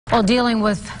Well, dealing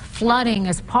with flooding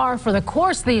is par for the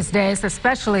course these days,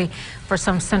 especially for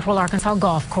some central Arkansas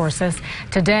golf courses.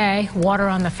 Today, water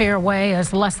on the fairway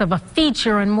is less of a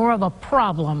feature and more of a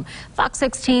problem. Fox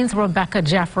 16's Rebecca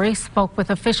Jeffrey spoke with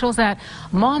officials at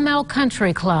Maumelle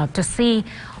Country Club to see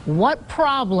what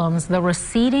problems the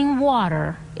receding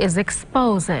water is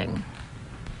exposing.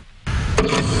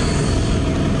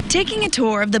 Taking a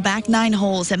tour of the back 9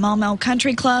 holes at Maumelle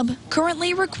Country Club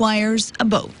currently requires a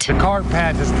boat. The cart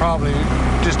path is probably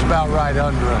just about right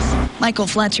under us. Michael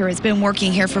Fletcher has been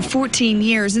working here for 14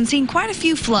 years and seen quite a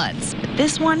few floods, but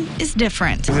this one is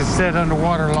different. It's set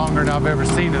underwater longer than I've ever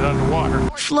seen it underwater.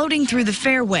 Floating through the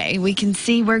fairway, we can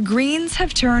see where greens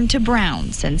have turned to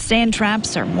browns and sand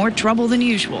traps are more trouble than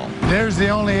usual. There's the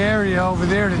only area over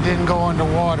there that didn't go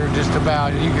underwater just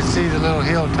about. You can see the little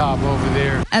hilltop over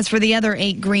there. As for the other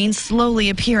 8 greens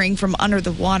slowly appearing from under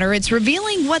the water, it's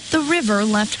revealing what the river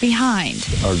left behind.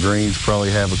 Our greens probably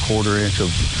have a 1/4 inch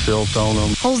of silt on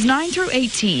them. Holes 9 through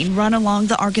 18 run along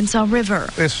the Arkansas River.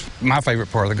 It's my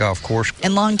favorite part of the golf course.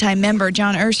 And longtime member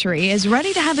John Ursery is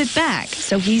ready to have it back,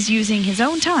 so he's using his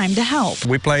own time to help.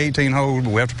 We play 18 holes,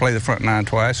 but we have to play the front 9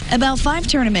 twice. About 5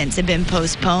 tournaments have been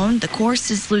postponed. The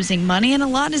course is losing money and a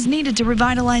lot is needed to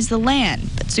revitalize the land.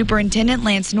 But Superintendent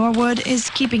Lance Norwood is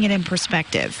keeping it in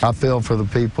perspective. I feel for the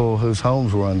people whose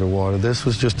homes were underwater. This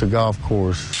was just a golf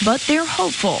course. But they're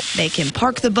hopeful they can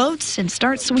park the boats and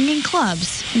start swinging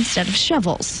clubs instead of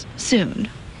shovels soon.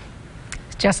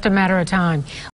 It's just a matter of time.